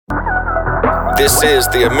This is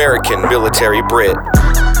the American Military Brit,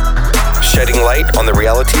 shedding light on the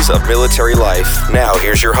realities of military life. Now,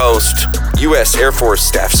 here's your host, U.S. Air Force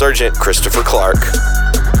Staff Sergeant Christopher Clark.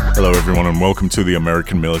 Hello, everyone, and welcome to the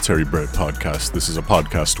American Military Brit podcast. This is a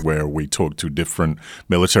podcast where we talk to different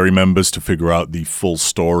military members to figure out the full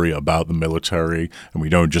story about the military, and we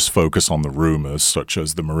don't just focus on the rumors, such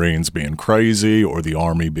as the Marines being crazy or the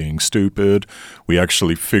Army being stupid. We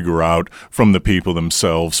actually figure out from the people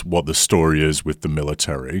themselves what the story is with the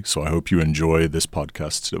military. So I hope you enjoy this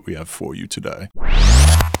podcast that we have for you today.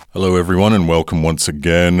 Hello, everyone, and welcome once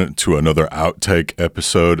again to another Outtake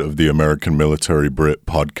episode of the American Military Brit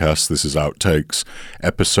podcast. This is Outtakes,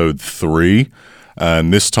 episode 3,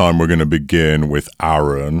 and this time we're going to begin with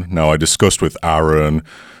Aaron. Now, I discussed with Aaron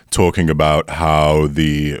talking about how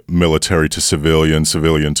the military to civilian,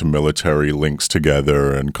 civilian to military links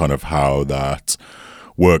together and kind of how that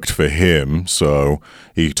worked for him. So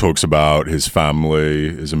he talks about his family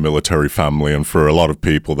is a military family, and for a lot of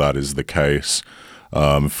people that is the case.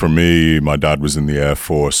 For me, my dad was in the Air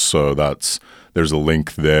Force, so there's a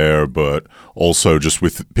link there, but also just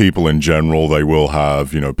with people in general, they will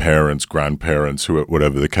have, parents, grandparents,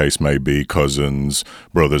 whatever the case may be, cousins,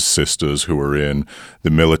 brothers, sisters who are in the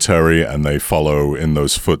military, and they follow in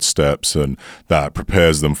those footsteps, and that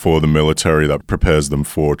prepares them for the military, that prepares them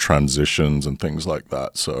for transitions and things like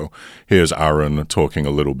that. So here's Aaron talking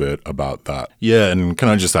a little bit about that. Yeah, and can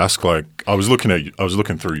I just ask, I was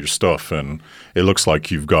looking through your stuff, and it looks like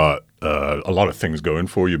you've got a lot of things going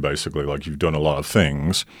for you, basically. Like, you've done a lot of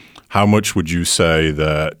things. How much would you say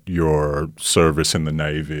that your service in the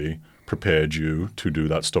Navy prepared you to do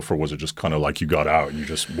that stuff, or was it just kind of like you got out and you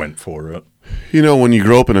just went for it? When you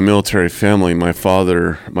grow up in a military family, my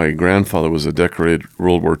grandfather was a decorated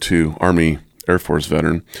World War II Army Air Force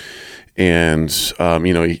veteran. And,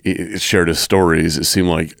 he shared his stories. It seemed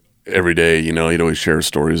like every day, he'd always share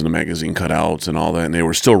stories in the magazine cutouts and all that, and they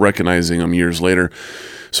were still recognizing him years later.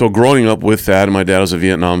 So growing up with that, and my dad was a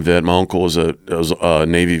Vietnam vet, my uncle was a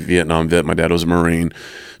Navy Vietnam vet, my dad was a Marine.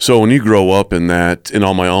 So when you grow up in that, and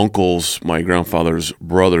all my uncles, my grandfather's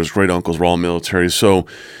brothers, great uncles were all military. So,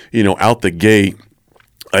 out the gate,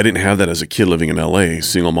 I didn't have that as a kid living in LA,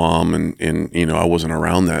 single mom, and I wasn't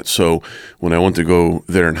around that. So when I went to go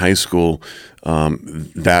there in high school,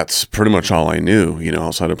 that's pretty much all I knew,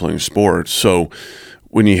 outside of playing sports. So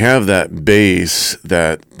when you have that base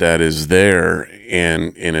that is there,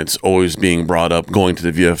 and it's always being brought up, going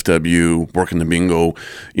to the VFW, working the bingo,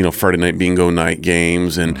 Friday night bingo night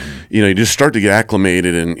games, and you just start to get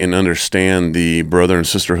acclimated and understand the brother and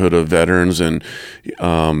sisterhood of veterans, and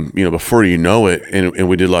before you know it, and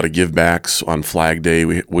we did a lot of give backs on Flag Day.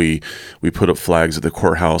 We put up flags at the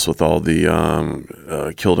courthouse with all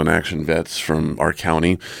the killed in action vets from our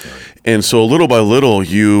county, and so little by little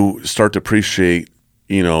you start to appreciate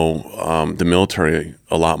the military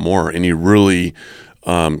a lot more, and you really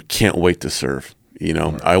can't wait to serve.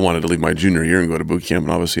 I wanted to leave my junior year and go to boot camp,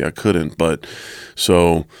 and obviously I couldn't. But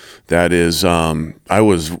so that is, I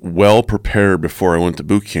was well prepared before I went to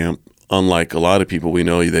boot camp. Unlike a lot of people we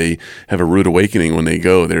know, they have a rude awakening when they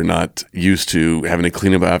go. They're not used to having to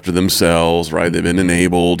clean up after themselves, right? They've been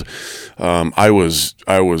enabled. I was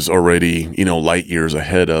already, light years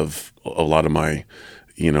ahead of a lot of my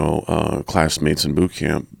classmates in boot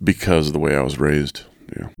camp because of the way I was raised.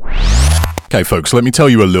 Yeah. Okay, folks, let me tell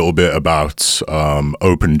you a little bit about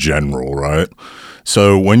Open General, right?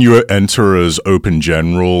 So when you enter as Open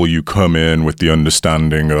General, you come in with the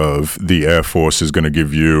understanding of the Air Force is going to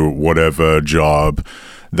give you whatever job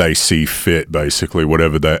they see fit, basically,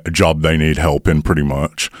 whatever job they need help in, pretty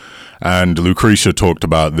much. And Lucretia talked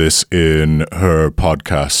about this in her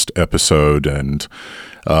podcast episode, and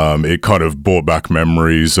it kind of brought back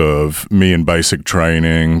memories of me in basic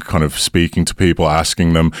training, kind of speaking to people,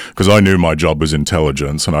 asking them, because I knew my job was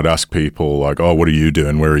intelligence, and I'd ask people like, oh, what are you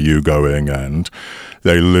doing? Where are you going? And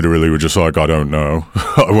they literally were just like, I don't know.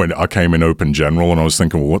 I came in Open General, and I was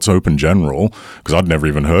thinking, well, what's Open General? Because I'd never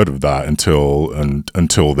even heard of that until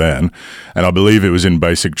then. And I believe it was in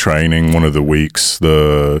basic training, one of the weeks,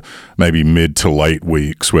 the maybe mid to late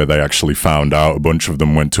weeks, where they actually found out. A bunch of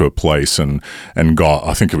them went to a place and got,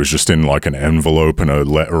 I think it was just in like an envelope and a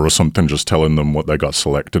letter or something, just telling them what they got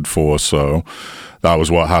selected for. So that was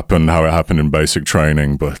what happened, how it happened in basic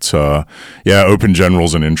training. But Open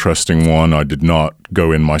General's an interesting one. I did not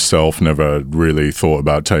go in myself, never really thought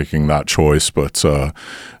about taking that choice, but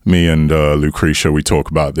Me and Lucretia, we talk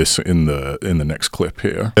about this in the next clip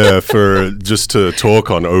here. Yeah, for just to talk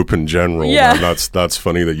on open general. Yeah. And that's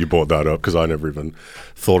funny that you brought that up because I never even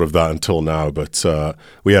thought of that until now. But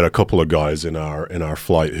we had a couple of guys in our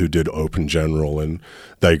flight who did open general, and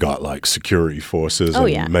they got like security forces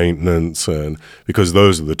and maintenance, and because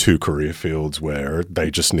those are the two career fields where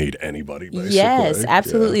they just need anybody. Basically. Yes,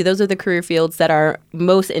 absolutely. Yeah. Those are the career fields that are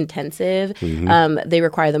most intensive. They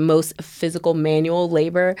require the most physical manual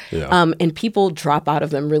labor. Yeah. And people drop out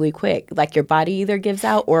of them really quick. Like your body either gives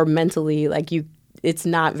out or mentally, it's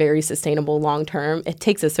not very sustainable long term. It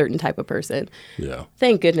takes a certain type of person. Yeah.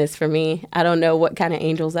 Thank goodness for me. I don't know what kind of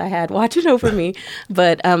angels I had watching over me,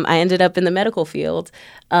 but I ended up in the medical field.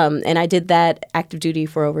 And I did that active duty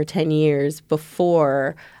for over 10 years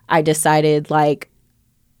before I decided I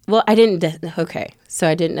didn't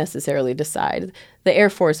necessarily decide. The Air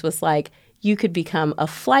Force was like, you could become a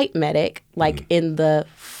flight medic, in the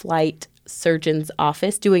flight surgeon's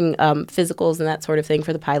office, doing physicals and that sort of thing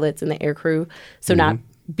for the pilots and the air crew. So not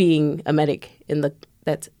being a medic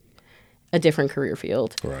that's a different career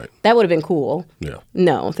field. Right. That would have been cool. Yeah.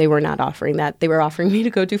 No, they were not offering that. They were offering me to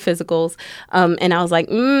go do physicals. And I was like,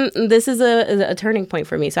 this is a turning point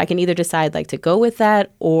for me. So I can either decide to go with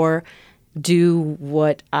that or do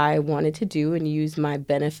what I wanted to do and use my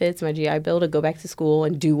benefits, my GI Bill, to go back to school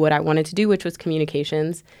and do what I wanted to do, which was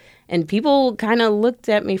communications. And people kind of looked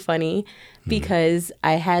at me funny because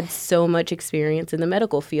I had so much experience in the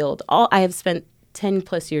medical field. I have spent 10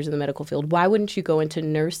 plus years in the medical field. Why wouldn't you go into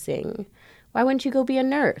nursing? Why wouldn't you go be a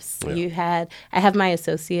nurse? Yeah. I have my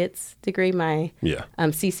associate's degree, my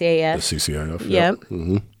CCAF. The CCAF. Yep.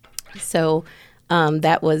 Mm-hmm. So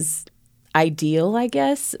that was ideal, I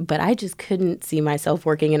guess, but I just couldn't see myself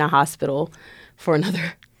working in a hospital for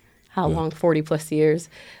another, how long, 40 plus years,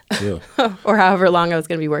 or however long I was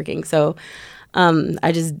going to be working. So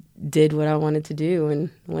I just did what I wanted to do and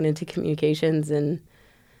went into communications and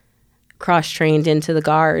cross-trained into the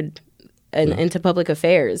Guard and into public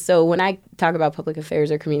affairs. So when I talk about public affairs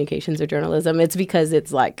or communications or journalism, it's because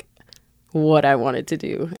it's what I wanted to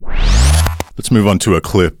do. Let's move on to a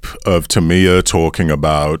clip of Tamia talking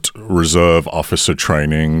about Reserve Officer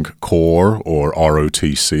Training Corps, or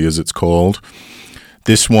ROTC as it's called.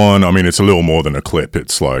 This one, it's a little more than a clip.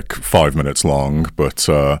 It's 5 minutes long, but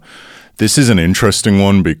this is an interesting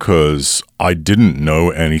one because I didn't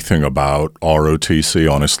know anything about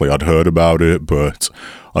ROTC. Honestly, I'd heard about it, but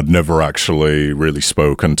I'd never actually really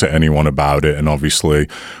spoken to anyone about it. And obviously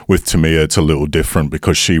with Tamia, it's a little different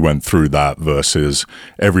because she went through that versus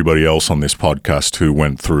everybody else on this podcast who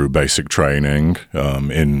went through basic training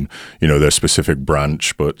in, their specific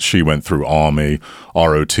branch. But she went through Army,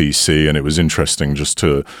 ROTC, and it was interesting just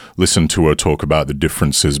to listen to her talk about the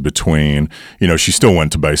differences between, she still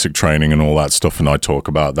went to basic training and all that stuff, and I talk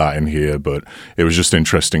about that in here, but it was just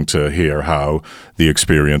interesting to hear how the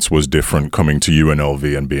experience was different coming to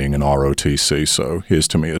UNLV and being an ROTC. So here's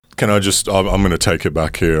Tamia. I'm going to take it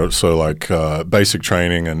back here. So basic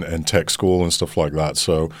training and tech school and stuff like that.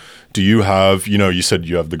 So do you have, you said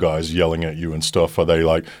you have the guys yelling at you and stuff. Are they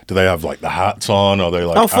do they have the hats on? Are they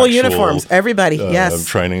full actual, uniforms, everybody, yes.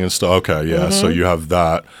 Training and stuff? Okay, yeah. So you have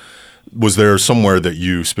that. Was there somewhere that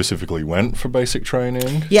you specifically went for basic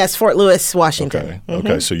training? Yes, Fort Lewis, Washington. Okay,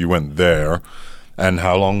 okay. So you went there. And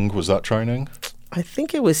how long was that training? I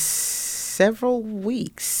think it was several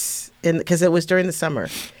weeks because it was during the summer.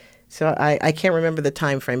 So I can't remember the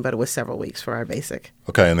time frame, but it was several weeks for our basic.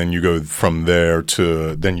 Okay, and then you go from there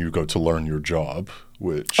to learn your job,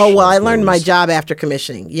 which... Oh, well, I learned my job after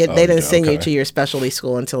commissioning. They didn't send you to your specialty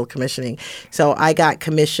school until commissioning. So I got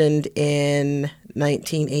commissioned in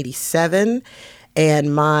 1987,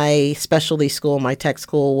 and my specialty school, my tech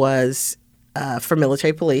school, was for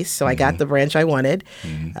military police. So I got the branch I wanted.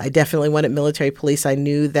 I definitely wanted military police. I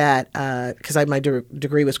knew that because my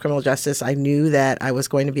degree was criminal justice. I knew that I was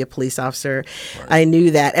going to be a police officer. Right. I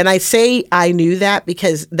knew that. And I say I knew that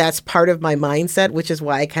because that's part of my mindset, which is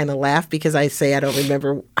why I kind of laugh because I say I don't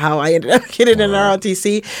remember how I ended up getting an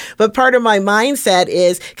ROTC. But part of my mindset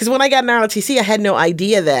is because when I got an ROTC, I had no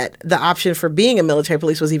idea that the option for being a military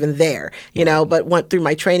police was even there, but went through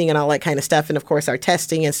my training and all that kind of stuff. And of course, our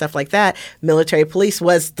testing and stuff like that. Military police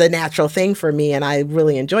was the natural thing for me, and I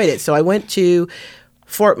really enjoyed it. So I went to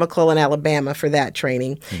Fort McClellan, Alabama for that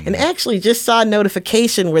training, and actually just saw a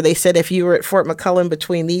notification where they said if you were at Fort McClellan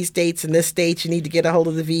between these dates and this date, you need to get a hold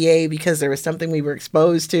of the VA because there was something we were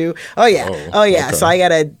exposed to. Oh yeah. Okay. So I got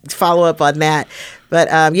to follow up on that. But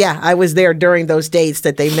I was there during those dates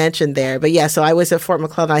that they mentioned there. But so I was at Fort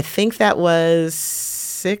McClellan. I think that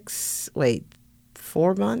was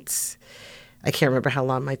 4 months. I can't remember how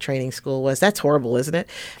long my training school was. That's horrible, isn't it?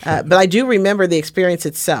 But I do remember the experience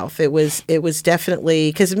itself. It was definitely,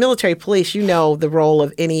 because the military police, the role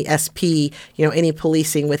of any SP, any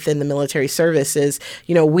policing within the military service is,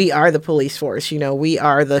 we are the police force. We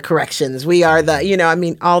are the corrections. We are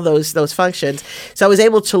the, all those functions. So I was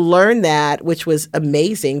able to learn that, which was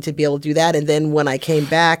amazing to be able to do that. And then when I came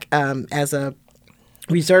back as a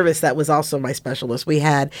reservist, that was also my specialist. We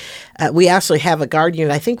actually have a guard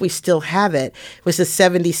unit. I think we still have it. It was the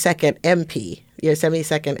 72nd MP.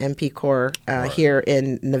 72nd MP Corps here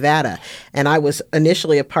in Nevada, and I was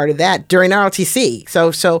initially a part of that during ROTC.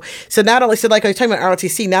 So not only, like I was talking about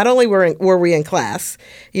ROTC, not only were we in class,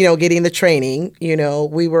 getting the training,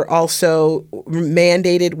 we were also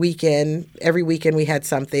mandated every weekend we had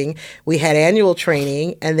something. We had annual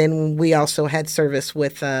training, and then we also had service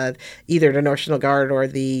with either the National Guard or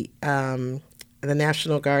the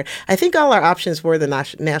National Guard. I think all our options were the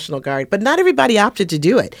National Guard, but not everybody opted to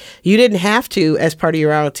do it. You didn't have to, as part of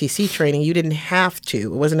your ROTC training, you didn't have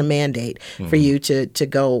to. It wasn't a mandate for you to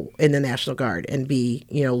go in the National Guard and be,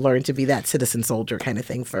 learn to be that citizen soldier kind of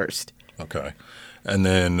thing first. Okay. And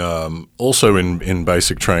then also in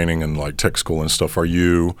basic training and like tech school and stuff,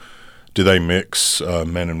 do they mix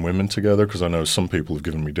men and women together? Because I know some people have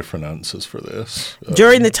given me different answers for this.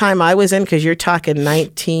 During the time I was in, because you're talking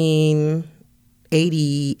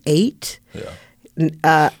 1988. Yeah.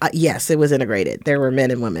 Yes, it was integrated. There were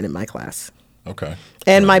men and women in my class. Okay.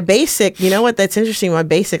 And my basic, that's interesting. My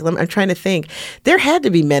basic, I'm trying to think. There had to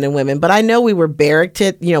be men and women, but I know we were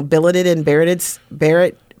billeted in the barracks.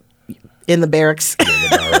 Yeah, the barracks.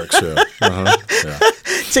 Yeah. Uh-huh. Yeah.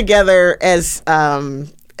 Together as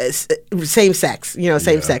same sex,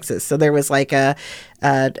 same sexes. So there was like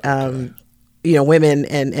women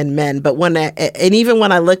and men. But even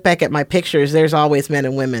when I look back at my pictures, there's always men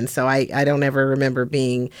and women. So I don't ever remember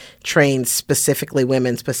being trained specifically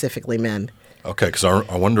women, specifically men. Okay, because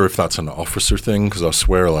I wonder if that's an officer thing, because I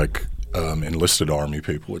swear enlisted Army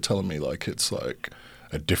people were telling me like it's like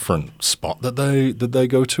a different spot that they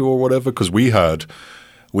go to or whatever, because we had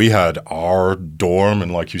our dorm,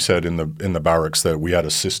 and like you said in the barracks there, we had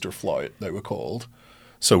a sister flight, they were called.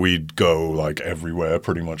 So we'd go like everywhere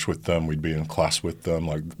pretty much with them. We'd be in class with them.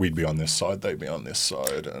 Like we'd be on this side, they'd be on this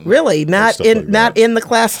side. And really, not in the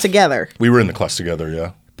class together. We were in the class together,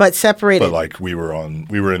 yeah. But separated. But like we were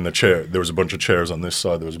in the chair. There was a bunch of chairs on this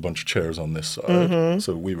side. There was a bunch of chairs on this side. Mm-hmm.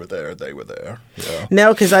 So we were there. They were there. Yeah.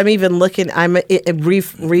 No, because I'm even looking.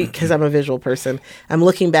 Because I'm a visual person. I'm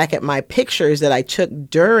looking back at my pictures that I took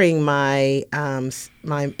during my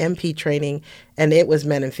my MP training, and it was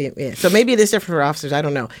men and female. Yeah. So maybe it is different for officers. I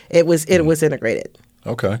don't know. It was integrated.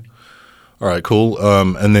 Okay. All right. Cool.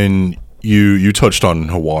 And then. You touched on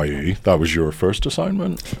Hawaii. That was your first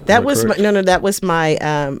assignment? That was that was my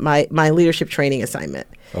my leadership training assignment.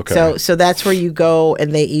 Okay. So that's where you go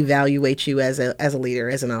and they evaluate you as a leader,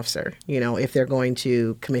 as an officer, if they're going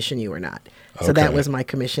to commission you or not. So that was my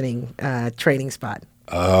commissioning training spot.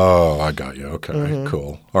 Oh, I got you. Okay,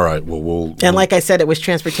 Cool. All right. Well, and like I said, it was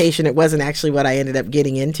transportation. It wasn't actually what I ended up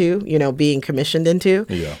getting into, being commissioned into.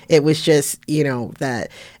 Yeah. It was just, that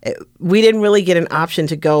we didn't really get an option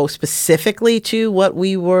to go specifically to what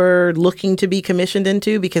we were looking to be commissioned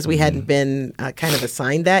into because we hadn't been kind of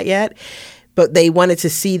assigned that yet. But they wanted to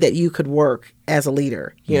see that you could work as a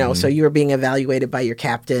leader, so you were being evaluated by your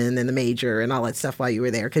captain and the major and all that stuff while you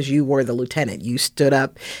were there because you were the lieutenant. You stood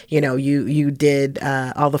up, you did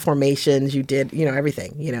all the formations, you did,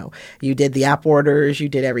 everything, you did the op orders, you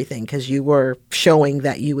did everything because you were showing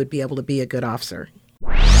that you would be able to be a good officer.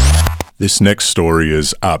 This next story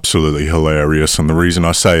is absolutely hilarious. And the reason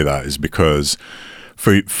I say that is because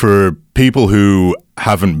for people who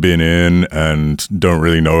haven't been in and don't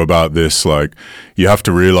really know about this, like you have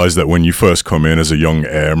to realize that when you first come in as a young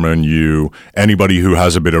airman, anybody who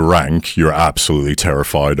has a bit of rank, you're absolutely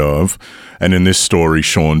terrified of. And in this story,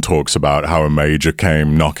 Shaun talks about how a major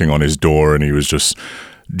came knocking on his door and he was just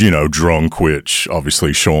drunk, which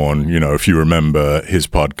obviously Shaun, if you remember his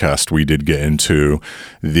podcast, we did get into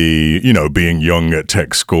the, being young at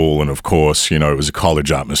tech school. And of course, it was a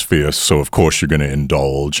college atmosphere. So of course you're going to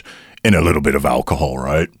indulge in a little bit of alcohol,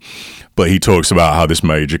 right? But he talks about how this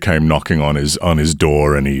major came knocking on his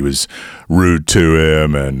door and he was rude to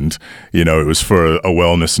him. And, it was for a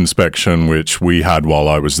wellness inspection, which we had while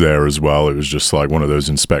I was there as well. It was just like one of those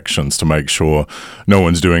inspections to make sure no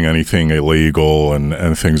one's doing anything illegal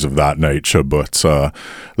and things of that nature. But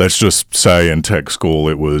let's just say in tech school,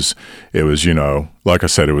 it was, like I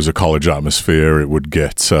said, it was a college atmosphere. It would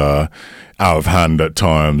get out of hand at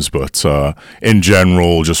times. But in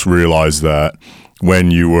general, just realize that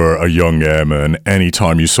when you were a young airman,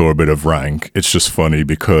 anytime you saw a bit of rank, it's just funny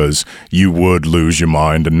because you would lose your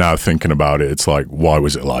mind. And now thinking about it, it's like, why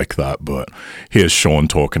was it like that? But here's Shaun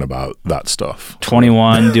talking about that stuff.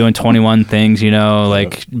 21, doing 21 things,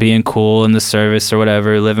 like being cool in the service or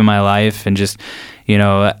whatever, living my life, and just,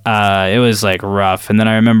 it was like rough. And then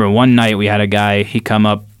I remember one night we had a guy, he come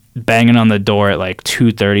up banging on the door at like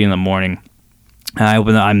 2:30 in the morning. And I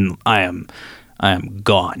opened I am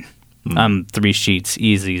gone. I'm 3 sheets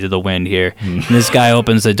easy to the wind here. And this guy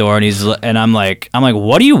opens the door and I'm like,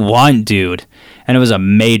 what do you want, dude? And it was a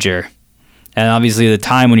major. And obviously the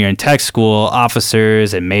time when you're in tech school,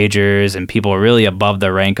 officers and majors and people are really above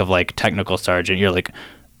the rank of like technical sergeant, you're like,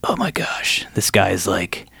 oh my gosh, this guy is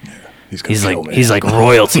like, he's like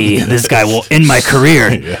royalty. This guy will end my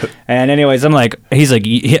career. Yeah. And anyways, I'm like,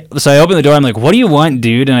 so I open the door. I'm like, what do you want,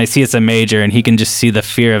 dude? And I see it's a major, and he can just see the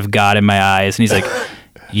fear of God in my eyes. And he's like,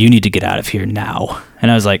 you need to get out of here now.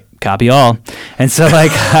 And I was like, copy all. And so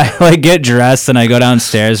like I like get dressed and I go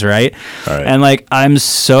downstairs, right? And like I'm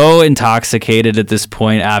so intoxicated at this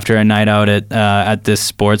point after a night out at this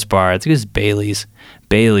sports bar. I think it was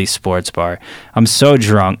Bailey's Sports Bar. I'm so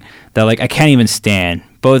drunk that like I can't even stand.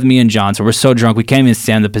 Both me and Johnson, we're so drunk we can't even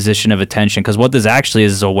stand the position of attention, because what this actually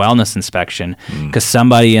is a wellness inspection, because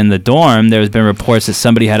somebody in the dorm, there's been reports that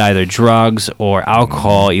somebody had either drugs or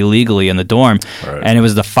alcohol illegally in the dorm, and it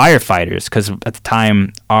was the firefighters, because at the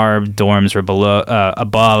time our dorms were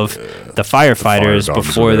above the firefighters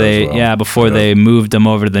before they moved them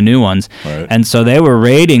over to the new ones, and so they were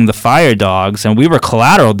raiding the fire dogs, and we were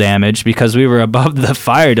collateral damage because we were above the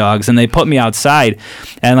fire dogs, and they put me outside,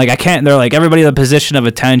 and like they're like, everybody in the position of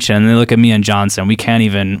attention, and they look at me and Johnson, we can't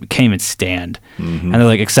even stand, and they're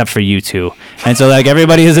like, except for you two. And so like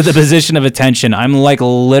everybody is at the position of attention. I'm like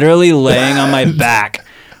literally laying on my back,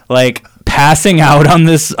 like passing out on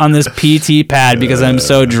this PT pad because I'm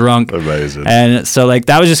so drunk. Amazing. And so like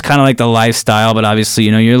that was just kind of like the lifestyle, but obviously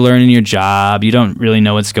you're learning your job, you don't really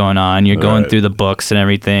know what's going on, you're going through the books and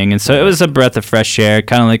everything, and so it was a breath of fresh air,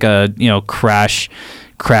 kind of like a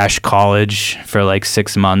crash college for like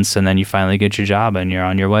 6 months, and then you finally get your job and you're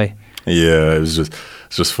on your way. Yeah, it's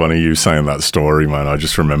just funny you saying that story, man.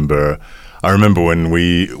 I remember when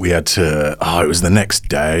we had to, it was the next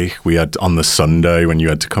day, we had on the Sunday when you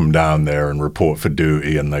had to come down there and report for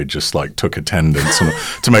duty, and they just like took attendance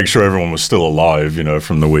to make sure everyone was still alive,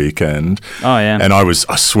 from the weekend. Oh yeah. And I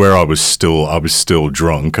swear I was still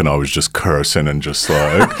drunk, and I was just cursing and just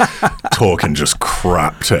like talking just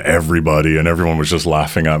crap to everybody, and everyone was just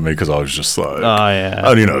laughing at me because I was just like, oh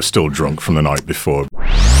yeah, still drunk from the night before.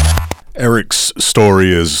 Erik's story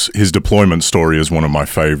his deployment story is one of my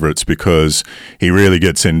favorites because he really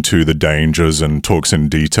gets into the dangers and talks in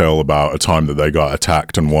detail about a time that they got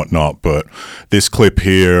attacked and whatnot. But this clip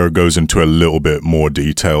here goes into a little bit more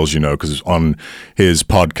details, because on his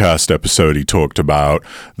podcast episode, he talked about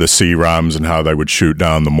the C-Rams and how they would shoot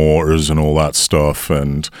down the mortars and all that stuff.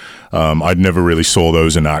 And I'd never really saw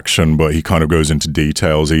those in action, but he kind of goes into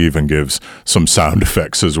details. He even gives some sound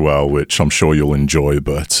effects as well, which I'm sure you'll enjoy.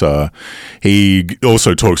 But he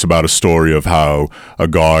also talks about a story of how a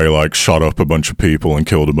guy like shot up a bunch of people and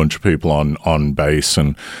killed a bunch of people on base.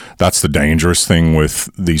 And that's the dangerous thing with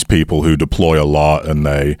these people who deploy a lot, and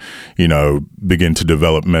they, begin to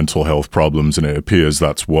develop mental health problems. And it appears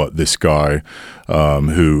that's what this guy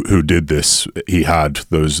who did this, he had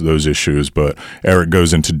those issues. But Erik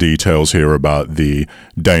goes into details here about the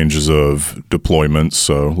dangers of deployments,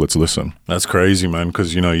 so let's listen. That's crazy, man,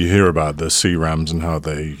 because you hear about the C-Rams and how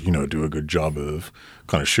they do a good job of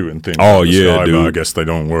kind of shooting things. Oh yeah, sky, dude. But I guess they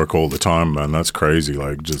don't work all the time, man. That's crazy.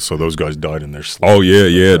 Like, just so those guys died in their sleep. Oh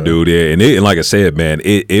yeah, dude. Yeah, and like I said, man,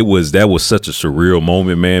 that was such a surreal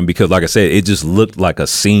moment, man. Because like I said, it just looked like a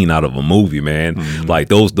scene out of a movie, man. Mm-hmm. Like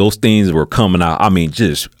those things were coming out. I mean,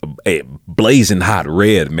 just blazing hot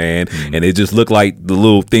red, man. Mm-hmm. And it just looked like the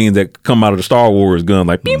little things that come out of the Star Wars gun,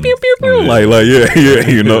 like pew pew pew pew. Like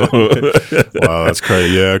Wow, that's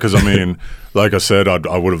crazy. Yeah, because I mean, like I said,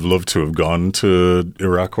 I would have loved to have gone to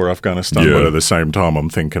Iraq or Afghanistan, but at the same time, I'm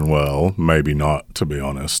thinking, well, maybe not, to be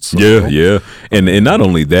honest. So. Yeah. And not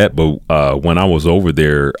only that, but when I was over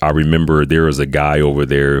there, I remember there was a guy over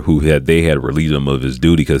there who they had relieved him of his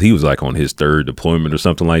duty because he was like on his 3rd deployment or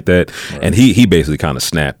something like that. Right. And he basically kind of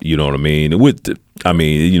snapped, you know what I mean?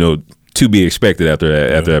 to be expected after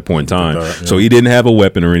that point in time. So he didn't have a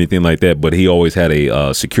weapon or anything like that, but he always had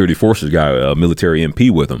a security forces guy, a military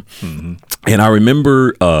MP with him. Mm-hmm. And I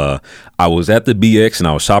remember I was at the BX and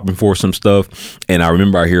I was shopping for some stuff, and I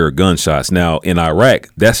remember I hear gunshots. Now in Iraq,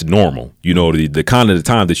 that's normal. You know, the kind of the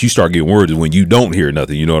time that you start getting words is when you don't hear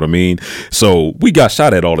nothing. You know what I mean? So we got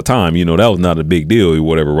shot at all the time. You know, that was not a big deal or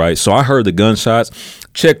whatever, right? So I heard the gunshots,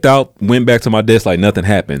 checked out, went back to my desk like nothing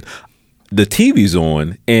happened. The TV's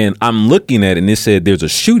on, and I'm looking at it, and it said there's a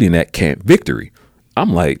shooting at Camp Victory.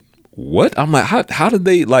 I'm like, what? I'm like, how did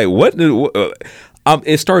they, like, what?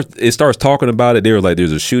 It starts talking about it. They were like,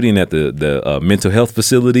 there's a shooting at the mental health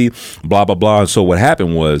facility, blah, blah, blah. And so what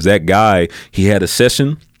happened was that guy, he had a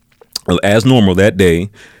session as normal that day.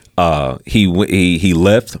 He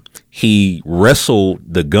left. He wrestled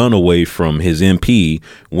the gun away from his MP,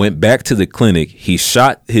 went back to the clinic. He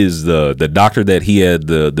shot the doctor that he had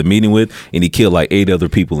the meeting with, and he killed like 8 other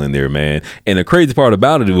people in there, man. And the crazy part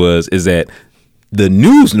about it is that the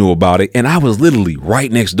news knew about it, and I was literally right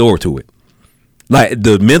next door to it. Like,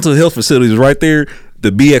 the mental health facility was right there.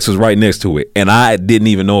 The BX was right next to it, and I didn't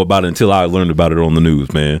even know about it until I learned about it on the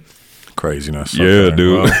news, man. Craziness. Yeah, okay.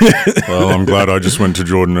 dude. Well, I'm glad I just went to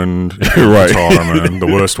Jordan and right. Qatar, man. The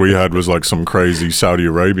worst we had was like some crazy Saudi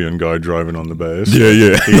Arabian guy driving on the base.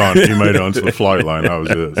 Yeah. He made it onto the flight line. That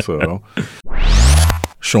was it. So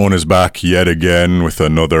Shaun is back yet again with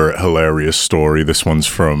another hilarious story. This one's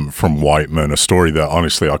from Whiteman, a story that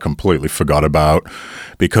honestly I completely forgot about,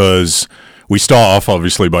 because we start off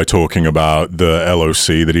obviously by talking about the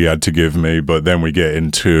LOC that he had to give me, but then we get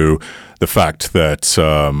into the fact that,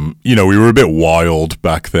 we were a bit wild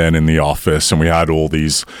back then in the office, and we had all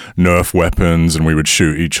these Nerf weapons, and we would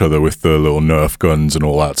shoot each other with the little Nerf guns and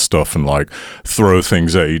all that stuff, and like throw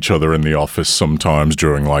things at each other in the office sometimes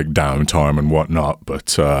during like downtime and whatnot.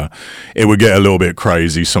 But it would get a little bit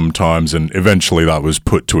crazy sometimes, and eventually that was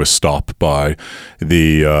put to a stop by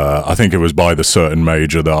I think it was by the certain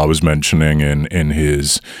major that I was mentioning in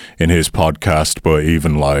his podcast. But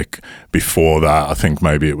even like before that, I think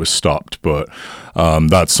maybe it was stopped. But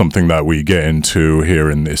that's something that we get into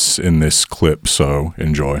here in this clip, so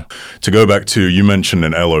enjoy. To go back to, you mentioned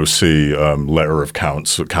an LOC, letter of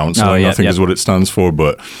counseling, I think is what it stands for.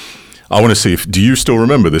 But I want to see do you still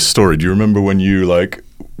remember this story? Do you remember when you like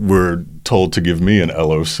were told to give me an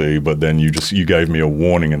LOC, but then you gave me a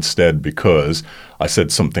warning instead because I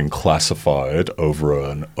said something classified over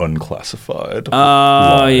an unclassified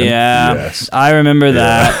line? Yeah. Yes. I remember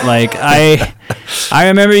that. Like I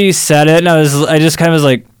remember you said it, and I just kind of was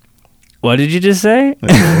like, what did you just say?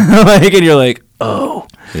 Like, and you're like, oh.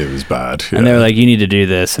 It was bad. Yeah. And they were like, you need to do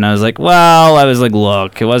this. And I was like,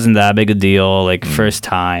 look, it wasn't that big a deal, like first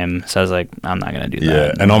time. So I was like, I'm not going to do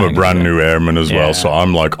that. Yeah, and I'm a brand new airman as well, so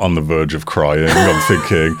I'm like on the verge of crying. I'm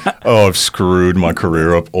thinking, I've screwed my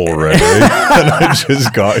career up already. And I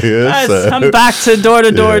just got here. I'm back to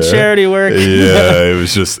door-to-door charity work. Yeah, it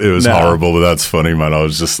was horrible, but that's funny, man. I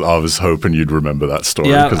was hoping you'd remember that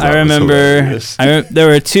story. Yeah, I remember. There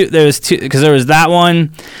was two, because there was that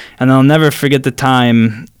one, and I'll never forget the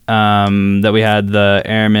time that we had the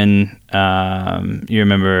airman. You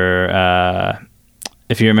remember,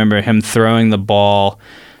 if you remember him throwing that ball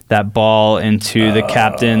into the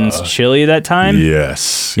captain's chili that time?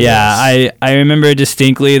 Yes. Yeah, I remember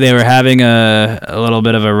distinctly. They were having a little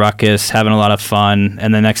bit of a ruckus, having a lot of fun,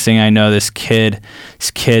 and the next thing I know, this kid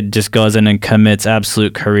just goes in and commits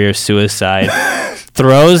absolute career suicide.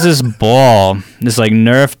 Throws this ball, this like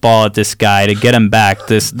Nerf ball at this guy to get him back.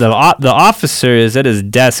 The officer is at his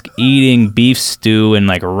desk eating beef stew and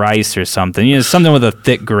like rice or something. Something with a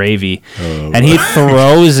thick gravy. And he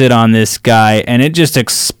throws it on this guy, and it just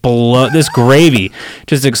explodes. This gravy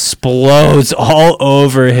just explodes all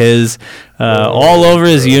over his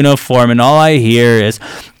uniform, and all I hear is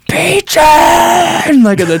Peachin!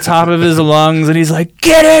 Like at the top of his lungs, and he's like,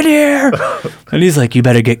 get in here! And he's like, you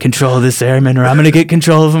better get control of this airman, or I'm gonna get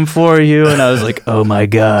control of him for you. And I was like, oh my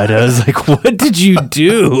God. I was like, what did you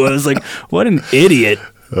do? I was like, what an idiot.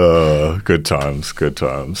 Good times.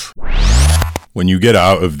 When you get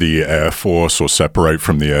out of the Air Force or separate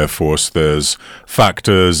from the Air Force, there's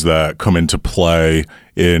factors that come into play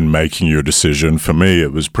in making your decision. For me,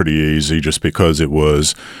 it was pretty easy just because it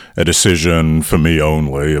was a decision for me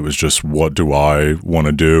only. It was just, what do I want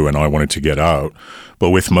to do? And I wanted to get out.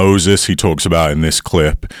 But with Moses, he talks about in this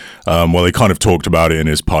clip, he kind of talked about it in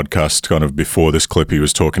his podcast kind of before this clip. He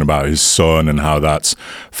was talking about his son and how that's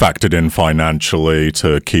factored in financially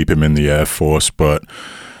to keep him in the Air Force. But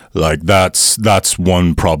like that's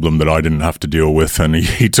one problem that I didn't have to deal with. And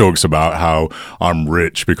he talks about how I'm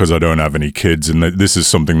rich because I don't have any kids, and this is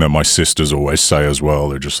something that my sisters always say as well.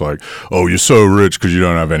 They're just like, oh, you're so rich because you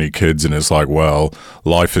don't have any kids. And it's like, well,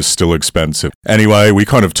 life is still expensive. Anyway, we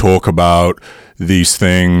kind of talk about these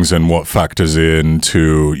things and what factors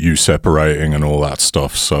into you separating and all that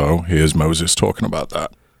stuff. So here's Moses talking about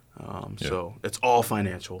that. So it's all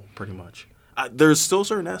financial, pretty much. There's still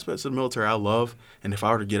certain aspects of the military I love, and if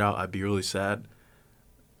I were to get out, I'd be really sad.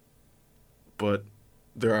 But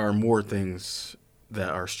there are more things that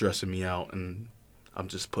are stressing me out, and I'm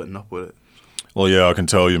just putting up with it. Well, yeah, I can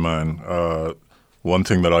tell you, man. One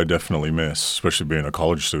thing that I definitely miss, especially being a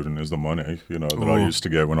college student, is the money, that I used to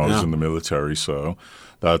get when I was in the military. So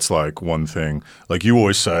that's like one thing. Like you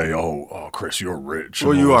always say, oh, Chris, you're rich.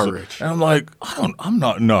 Well, you are rich. And I'm like, I'm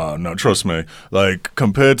not, no, trust me. Like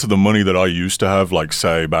compared to the money that I used to have, like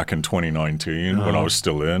say back in 2019 when I was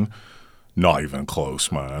still in, not even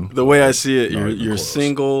close, man. The way I see it, you're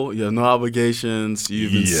single, you have no obligations,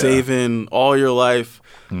 you've been saving all your life.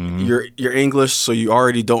 Mm-hmm. You're English, so you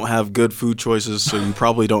already don't have good food choices, so you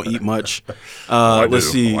probably don't eat much. Let's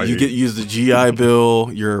see, you use the GI Bill,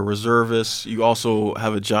 you're a reservist, you also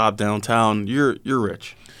have a job downtown, you're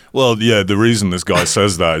rich. Well, yeah, the reason this guy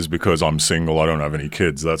says that is because I'm single, I don't have any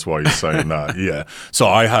kids, that's why he's saying that, yeah. So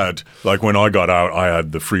I had, like when I got out, I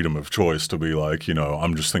had the freedom of choice to be like,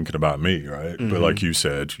 I'm just thinking about me, right? Mm-hmm. But like you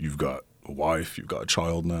said, you've got a wife, you've got a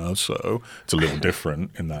child now, so it's a little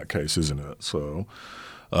different in that case, isn't it? So...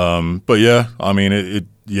 but yeah, I mean,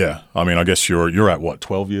 I guess you're at what,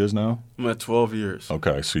 12 years now? I'm at 12 years.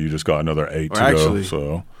 Okay, so you just got another 8 to go.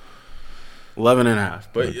 So 11 and a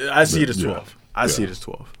half, but I see it as 12. I see it as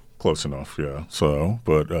 12. Close enough, yeah. So,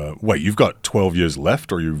 but wait, you've got 12 years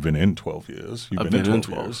left, or you've been in 12 years? I've been in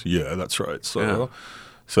 12 years. Yeah, that's right. So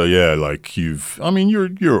yeah, like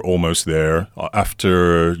you're almost there.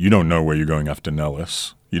 After, you don't know where you're going after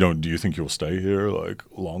Nellis. Do you think you'll stay here like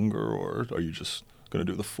longer, or are you just going to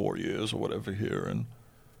do the 4 years or whatever here and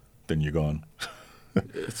then you're gone?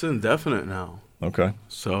 It's indefinite now. Okay.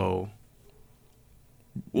 So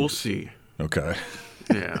we'll see. Okay.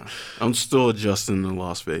 Yeah. I'm still adjusting in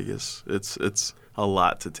Las Vegas. It's a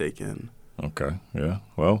lot to take in. Okay. Yeah.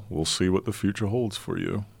 Well, we'll see what the future holds for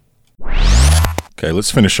you. Okay,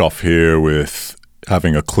 let's finish off here with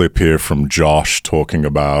having a clip here from Josh talking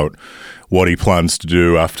about what he plans to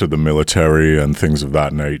do after the military and things of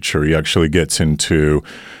that nature. He actually gets into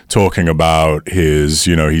talking about his,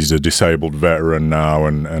 he's a disabled veteran now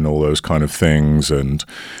and all those kind of things, and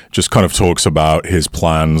just kind of talks about his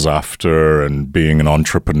plans after and being an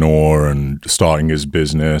entrepreneur and starting his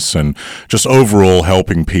business and just overall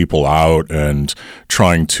helping people out and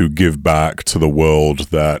trying to give back to the world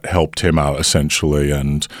that helped him out, essentially.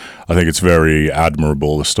 And I think it's very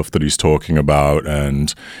admirable, the stuff that he's talking about,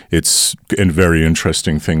 and it's a very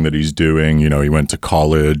interesting thing that he's doing. He went to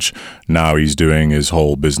college, now he's doing his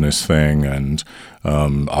whole business thing, and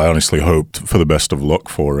I honestly hope for the best of luck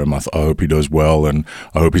for him. I hope he does well, and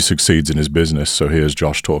I hope he succeeds in his business. So here's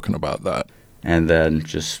Josh talking about that. And then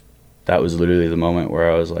that was literally the moment where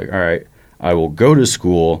I was like, all right, I will go to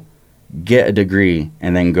school, get a degree,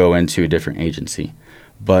 and then go into a different agency.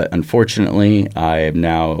 But unfortunately, I am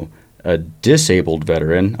now a disabled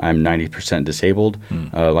veteran. I'm 90% disabled.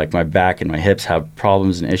 Like my back and my hips have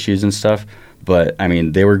problems and issues and stuff. But, I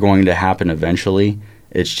mean, they were going to happen eventually.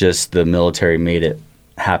 It's just the military made it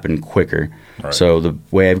happen quicker. Right. So the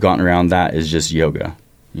way I've gotten around that is just yoga,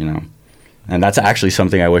 And that's actually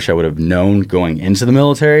something I wish I would have known going into the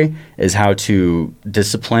military, is how to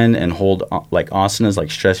discipline and hold like asanas,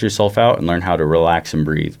 like stress yourself out and learn how to relax and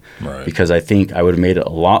breathe. Right. Because I think I would have made it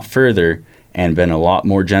a lot further and been a lot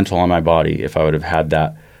more gentle on my body if I would have had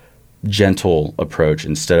that gentle approach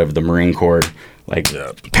instead of the Marine Corps,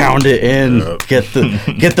 pound it in, get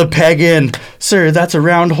the peg in. Sir, that's a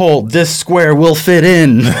round hole. This square will fit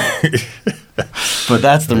in. But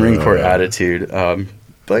that's the Marine Corps attitude.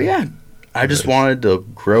 But yeah, I just wanted to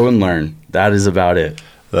grow and learn. That is about it.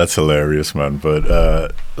 That's hilarious, man.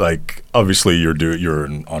 But obviously you're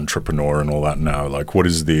an entrepreneur and all that now. Like, what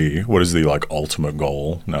is the ultimate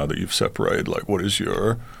goal now that you've separated? Like, what is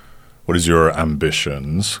your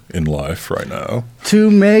ambitions in life right now? To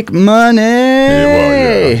make money.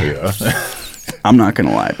 Yeah. I'm not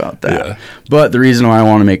gonna lie about that. Yeah. But the reason why I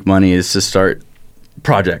want to make money is to start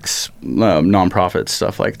projects, nonprofits,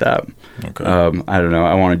 stuff like that. Okay. I don't know.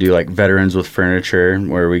 I want to do like Veterans with Furniture,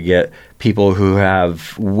 where we get people who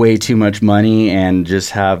have way too much money and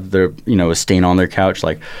just have their, a stain on their couch.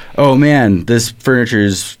 Like, oh man, this furniture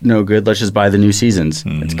is no good. Let's just buy the new seasons.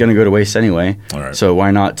 It's going to go to waste anyway. All right. So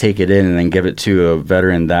why not take it in and then give it to a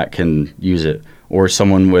veteran that can use it, or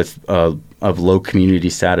someone with of low community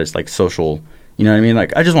status, like social. You know what I mean?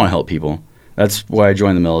 Like, I just want to help people. That's why I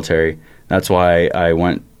joined the military. That's why I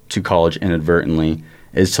went to college inadvertently,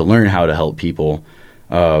 is to learn how to help people.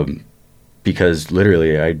 Because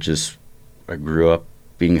literally I grew up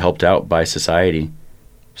being helped out by society.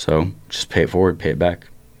 So just pay it forward, pay it back.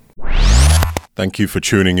 Thank you for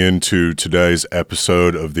tuning in to today's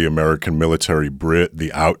episode of the American Military Brit, the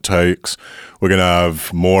Outtakes. We're going to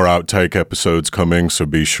have more outtake episodes coming, so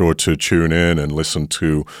be sure to tune in and listen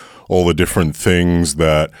to all the different things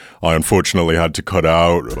that I unfortunately had to cut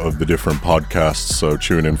out of the different podcasts. So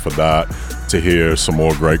tune in for that to hear some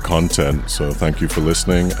more great content. So thank you for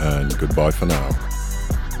listening, and goodbye for now.